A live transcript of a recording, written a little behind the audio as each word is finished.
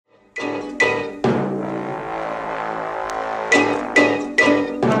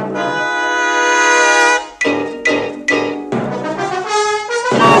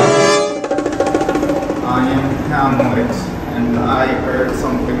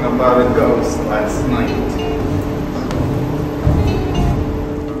house last night.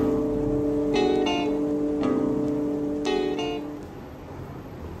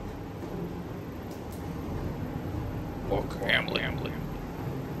 Fuck Hamlet.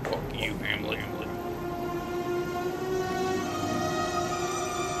 Fuck you, Hamlet.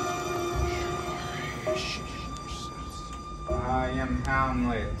 I am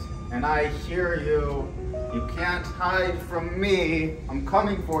Hamlet, and I hear you. You can't hide from me. I'm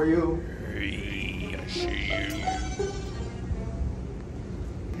coming for you. Hey, I see you.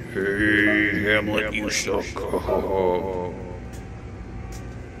 Hey, Hamlet, you suck.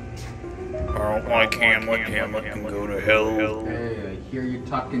 I don't like Hamlet. Hamlet can go to hell. Hey, I hear you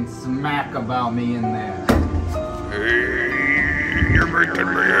talking smack about me in there. Hey, you're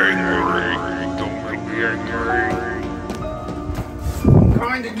making me angry. Don't make me angry. I'm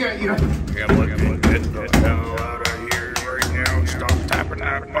coming to get you. Hamlet, get the hell out of here right now. Stop tapping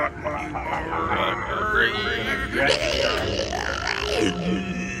that button.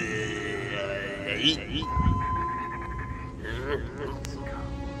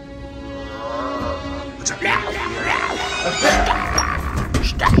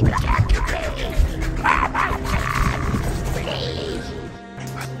 Stop attacking me.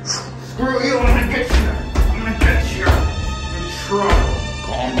 Screw you, I'm gonna get you. I'm gonna get you. In trouble.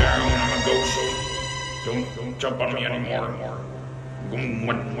 Calm down, I'm a ghost. Don't jump on me anymore.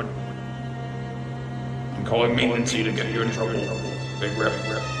 I'm calling maintenance to get you in trouble. Big rip.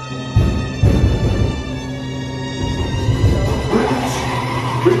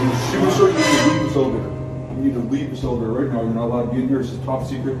 You need to leave this over right now. You're not allowed to be in here. This is top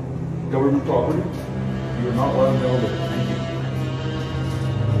secret government property. You're not allowed to be over. Thank you.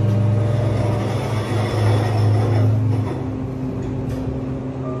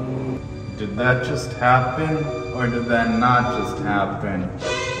 Did that just happen, or did that not just happen?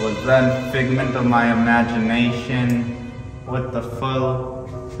 Was that a figment of my imagination? What the fuck?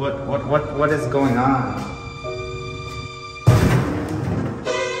 What is going on?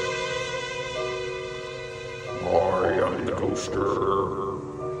 I am the ghoster.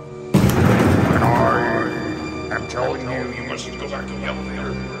 And I am telling you, you mustn't go back in the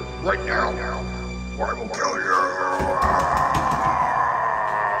elevator right now, or I will kill you.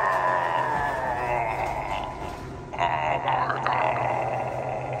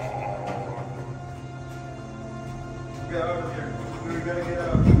 Get out of here. We gotta get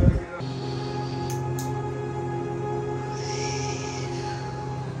out. We gotta get out.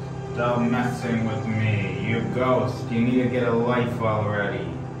 Stop messing with me. You ghost. You need to get a life already.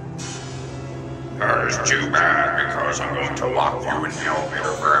 That is too bad, because I'm going to lock you in the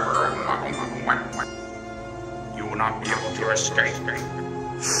elevator forever. You will not be able to escape.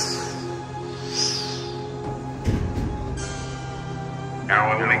 Now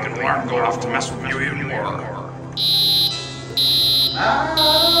I will make an alarm go off to mess with you even more.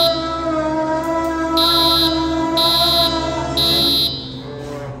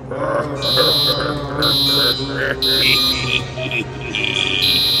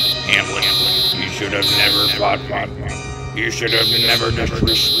 Hamlet, you should have never fought me. You should have never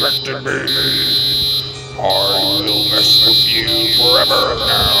disrespected me. I will mess with you forever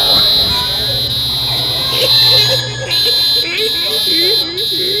now.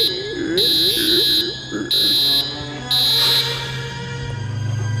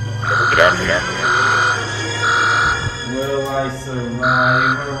 Get out of here. Will I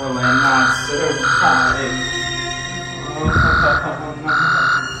survive or will I not survive?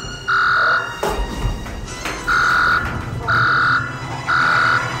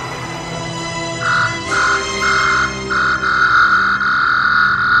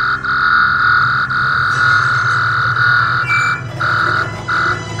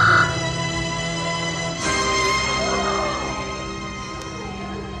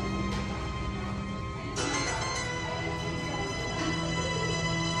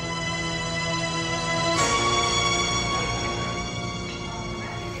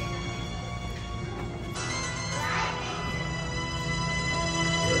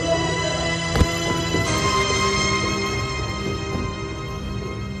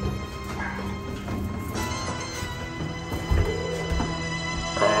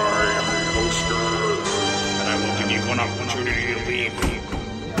 Oh, no. And I will give you one opportunity to leave.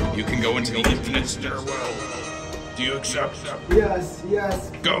 You can go into the infinite stairwell. Do you accept? Yes.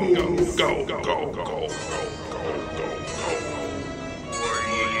 Go. Please. Go.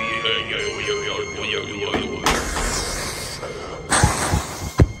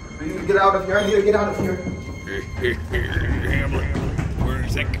 I need to get out of here. Hamlet, where do you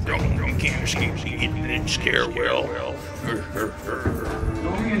think you're going? You can't escape the infinite stairwell. Go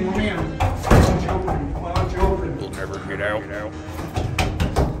in. out.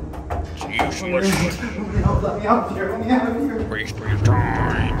 It's useless. Let me out here. Let me out of here. Waste your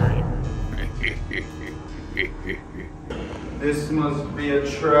time. This must be a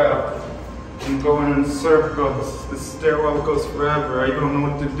trap. I'm going in circles. The stairwell goes forever. I don't know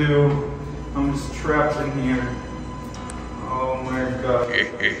what to do. I'm just trapped in here. Oh my god.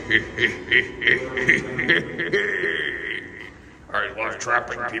 I love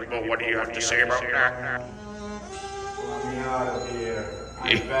trapping people. What do you have to say about that? Let me out of here.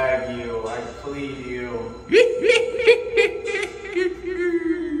 I beg you. I plead you.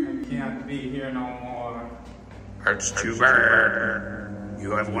 I can't be here no more. That's too bad.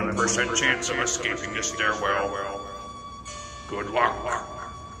 You have 1% chance of escaping the stairwell. Good luck.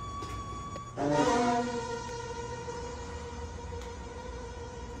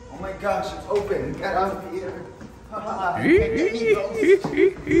 Oh my gosh, it's open. Get out of here. You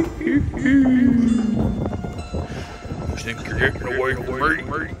think you're getting away from me?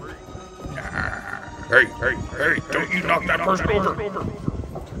 Hey, don't you knock that person over.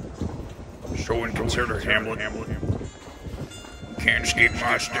 So inconsiderate, Hamlet. Can't escape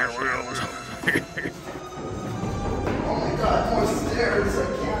my stairwells. Oh my god, more stairs. I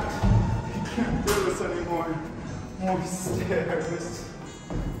can't do this anymore. More stairs.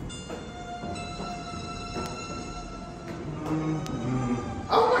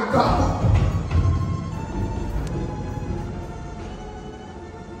 Oh my god!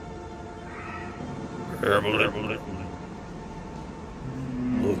 Hamlet.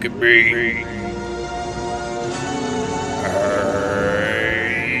 Look at me.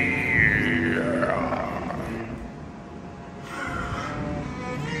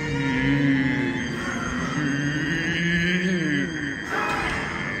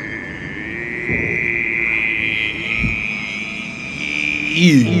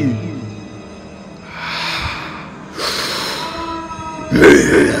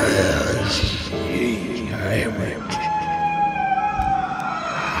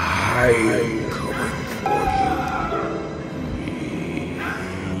 I am coming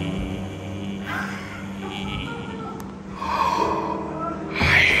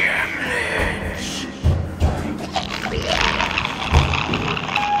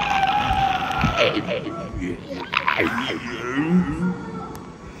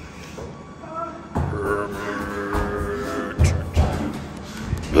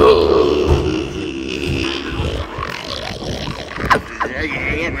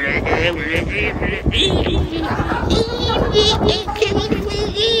for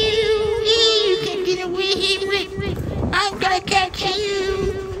you. I'm gonna catch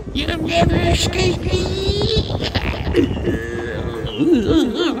you. You'll never escape me.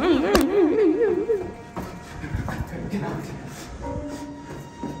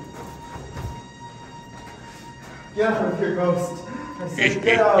 Get out of here, ghost. I said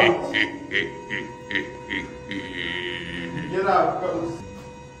get out. Get out, ghost.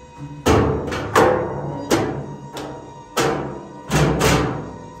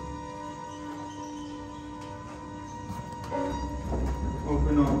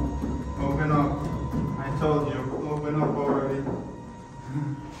 Open up. Open up. I told you. Open up already.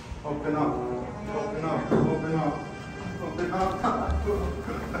 Open up. Open up. Open up. Open up.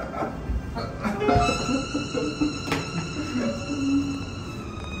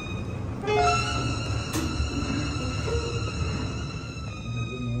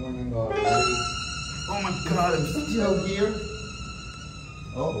 Oh my god, I'm still here.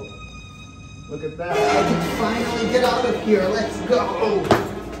 Oh, look at that. I can finally get out of here. Let's go.